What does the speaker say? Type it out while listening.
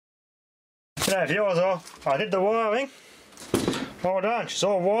G'day viewers, I did the wiring. All done, she's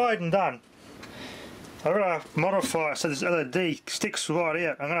all wired and done. I'm going to modify it so this LED sticks right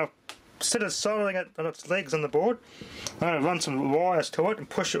out. I'm going to, instead of soldering it on its legs on the board, I'm going to run some wires to it and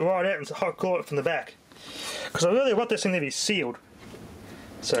push it right out and hot glue it from the back. Because I really want this thing to be sealed.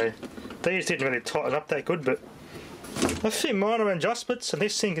 So these didn't really tighten up that good, but a few minor adjustments and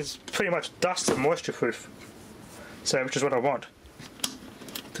this thing is pretty much dust and moisture proof. So which is what I want,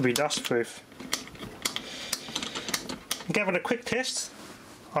 to be dust proof. I'm giving a quick test.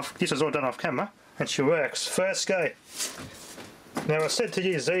 This was all done off camera and she works. First go. Now I said to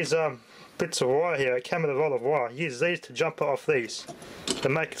use these bits of wire here, it came with a roll of wire. Use these to jump it off these to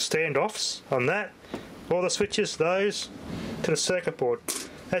make standoffs on that. All the switches, those to the circuit board.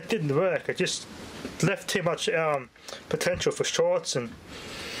 That didn't work. It just left too much potential for shorts, and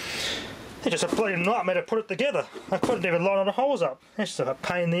it's just a bloody nightmare to put it together. I couldn't even line all the holes up. It's just a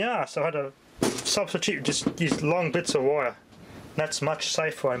pain in the ass. I had to substitute, just use long bits of wire. That's much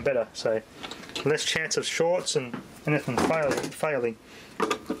safer and better, so less chance of shorts and anything failing. I'll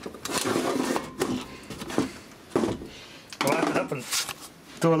open it up and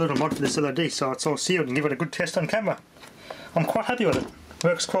do a little mod for this LED so it's all sealed and give it a good test on camera. I'm quite happy with it.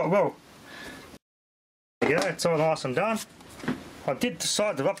 Works quite well. There you go, it's all nice and done. I did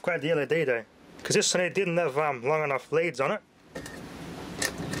decide to upgrade the LED though, because this one didn't have long enough leads on it,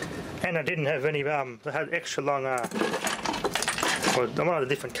 and I didn't have any. They had extra long. Well, I wanted a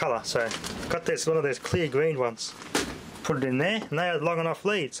different colour, so got this one of those clear green ones. Put it in there, and they had long enough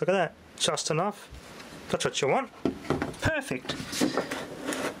leads. Look at that, just enough. That's what you want. Perfect.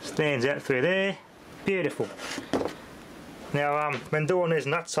 Stands out through there. Beautiful. Now, when doing these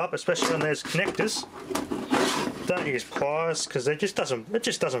nuts up, especially on those connectors, don't use pliers because it just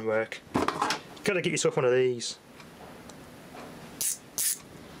doesn't work. You've got to get yourself one of these.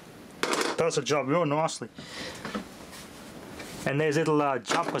 Does the job real nicely. And there's little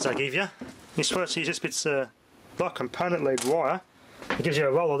jumpers I give you. You're supposed to use this bit's like component lead wire. It gives you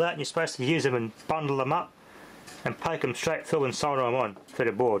a roll of that, and you're supposed to use them and bundle them up and poke them straight through and solder them on through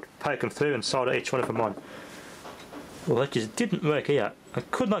the board. Poke them through and solder each one of them on. Well, that just didn't work out. I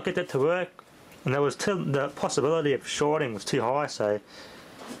could not get that to work, and there was the possibility of shorting was too high, so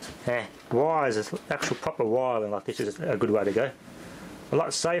wires, is actual proper wiring like this is a good way to go. A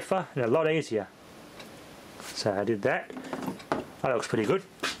lot safer and a lot easier. So I did that. That looks pretty good.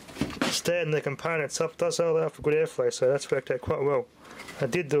 Standing the components up does allow for good airflow, so that's worked out quite well. I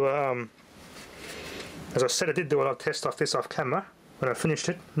did do a, as I said, I did do a lot of test off this off camera when I finished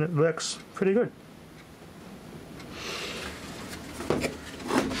it, and it works pretty good.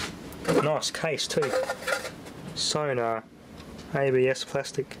 Nice case too. Sonar ABS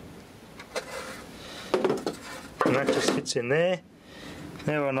plastic. And that just fits in there.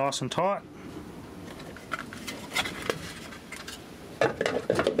 They were nice and tight.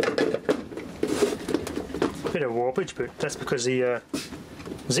 Bit of warpage, but that's because the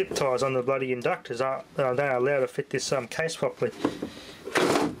zip ties on the bloody inductors don't allow to fit this case properly.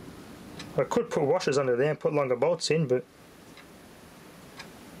 I could put washers under there and put longer bolts in, but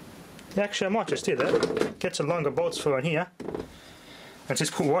actually I might just do that. Get some longer bolts for in here and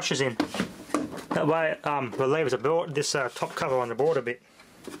just put washers in. That way it relieves this top cover on the board a bit.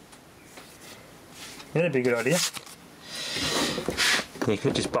 That'd be a good idea. You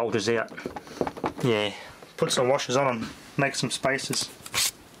could just bolt us out. Yeah. Put some washers on and make some spaces.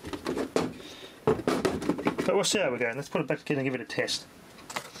 But we'll see how we go. Let's put it back together and give it a test.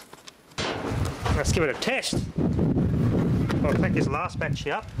 Let's give it a test. I'll take this last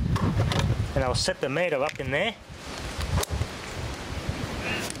battery up and I'll set the meter up in there.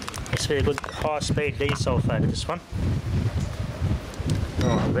 It's a good high speed desulphator, this one.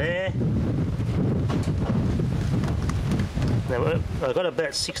 Right there. Now I've got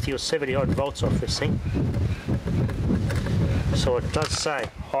about 60 or 70 odd volts off this thing. So it does say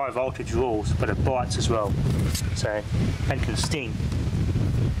high voltage rules, but it bites as well. So, and can sting.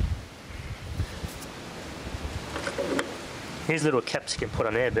 Here's little caps you can put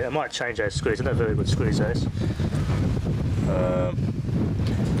on there, but I might change those screws. They're not very good screws, those.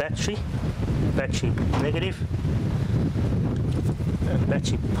 Battery negative, and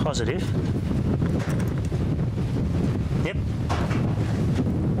battery positive. Yep.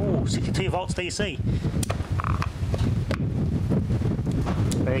 Oh, 62 volts DC.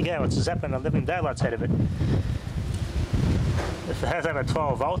 There you go, it's zapping the living daylights out of it. If it has over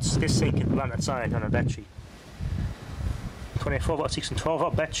 12 volts, this thing can run its own on a battery. 24 volt, 6 and 12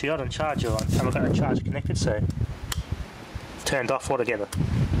 volt battery on and charger on. And we've got a charger connected, so turned off altogether.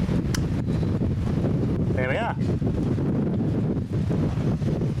 There we are.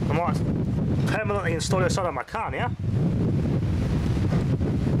 I might permanently installed inside of my car now.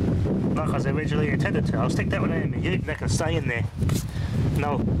 Like I was originally intended to. I'll stick that one in the ute and that can stay in there.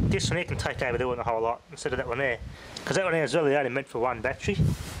 No, this one here can take over doing a whole lot instead of that one there. Because that one there is really only meant for one battery.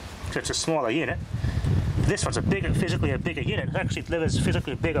 So it's a smaller unit. This one's physically a bigger unit. It actually delivers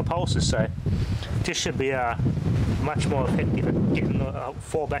physically bigger pulses, so this should be much more effective at getting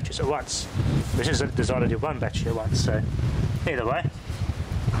 4 batteries at once. This is designed to do 1 battery at once, so either way,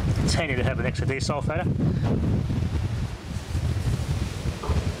 it's handy to have an extra desulphator.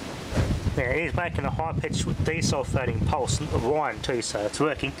 Yeah, he's making a high-pitched desulphating pulse of wine too, so it's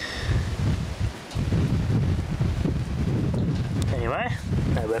working. Anyway,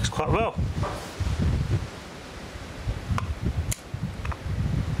 that works quite well.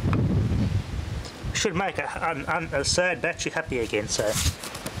 Should make a sad battery happy again, so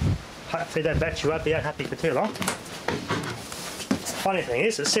hopefully that battery won't be unhappy for too long. Funny thing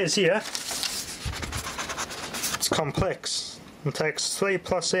is, it says here it's complex and takes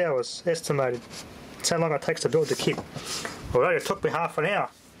 3+ hours estimated. That's how long it takes to build the kit. Although it took me half an hour,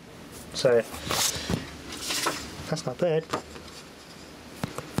 so that's not bad.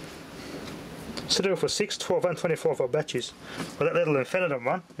 Suitable for 6, 12 and 24 volt batteries. Well, that little infinitum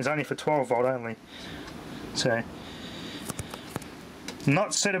one is only for 12 volt only. So,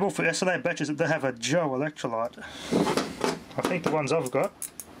 not suitable for SLA batteries that have a gel electrolyte. I think the ones I've got,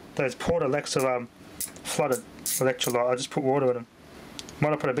 those Port Alexa flooded electrolyte, I just put water in them. Might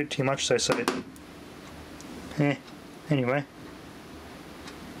have put a bit too much, they say. Yeah, anyway.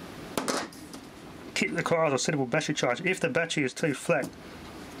 Kit requires a suitable battery charge if the battery is too flat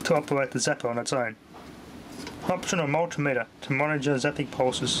to operate the zapper on its own. Optional multimeter to monitor zapping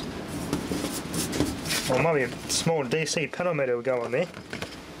pulses. Or maybe a small DC panel meter will go on there.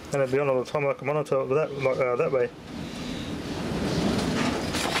 And it'll be on all the time I can monitor it that way.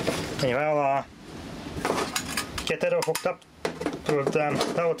 Anyway, I'll get that all hooked up.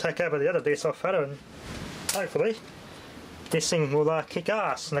 That will take over the other desulphator and hopefully this thing will kick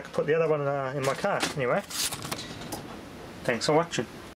ass and I can put the other one in my car. Anyway, thanks for watching.